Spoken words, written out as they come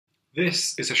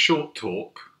This is a short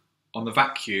talk on the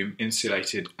vacuum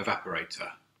insulated evaporator.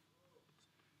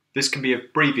 This can be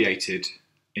abbreviated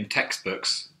in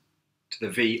textbooks to the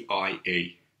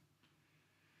VIE.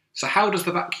 So how does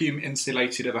the vacuum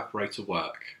insulated evaporator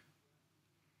work?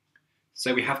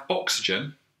 So we have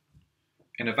oxygen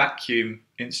in a vacuum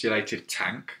insulated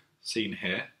tank, seen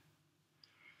here.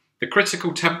 The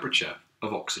critical temperature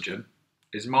of oxygen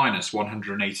is minus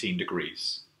 118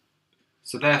 degrees.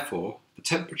 So therefore, the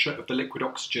temperature of the liquid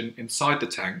oxygen inside the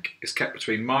tank is kept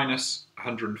between minus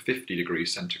 150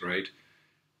 degrees centigrade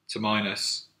to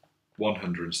minus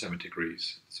 170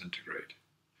 degrees centigrade.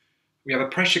 We have a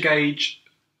pressure gauge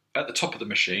at the top of the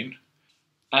machine,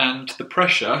 and the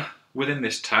pressure within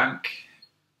this tank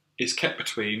is kept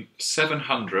between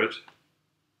 700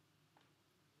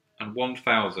 and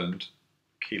 1000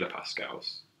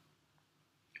 kilopascals.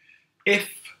 If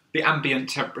the ambient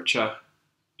temperature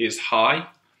is high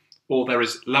or there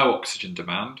is low oxygen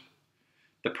demand,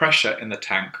 the pressure in the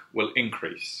tank will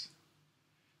increase.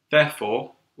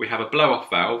 Therefore, we have a blow-off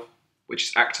valve which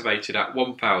is activated at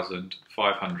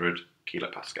 1500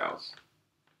 kilopascals.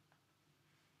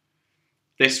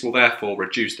 This will therefore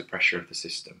reduce the pressure of the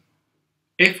system.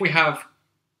 If we have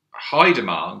a high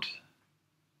demand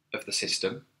of the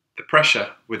system, the pressure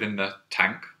within the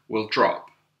tank will drop.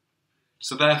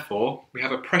 So therefore, we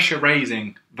have a pressure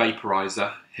raising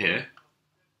vaporizer here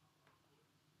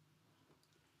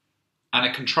and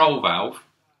a control valve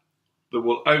that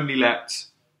will only let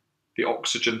the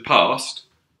oxygen pass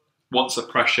once a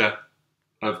pressure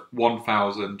of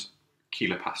 1000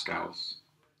 kilopascals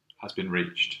has been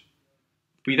reached.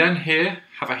 We then here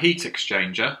have a heat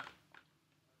exchanger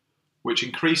which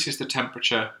increases the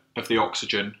temperature of the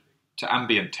oxygen to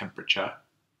ambient temperature,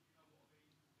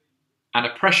 and a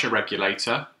pressure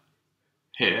regulator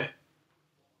here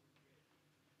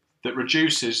that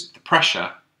reduces the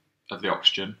pressure of the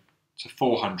oxygen to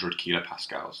 400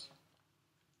 kilopascals.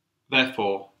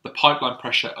 Therefore, the pipeline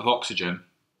pressure of oxygen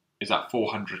is at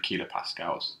 400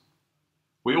 kilopascals.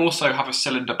 We also have a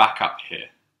cylinder backup here.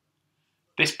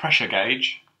 This pressure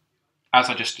gauge, as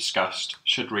I just discussed,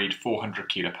 should read 400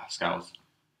 kilopascals,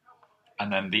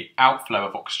 and then the outflow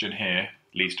of oxygen here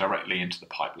leads directly into the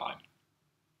pipeline.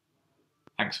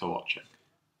 Thanks for watching.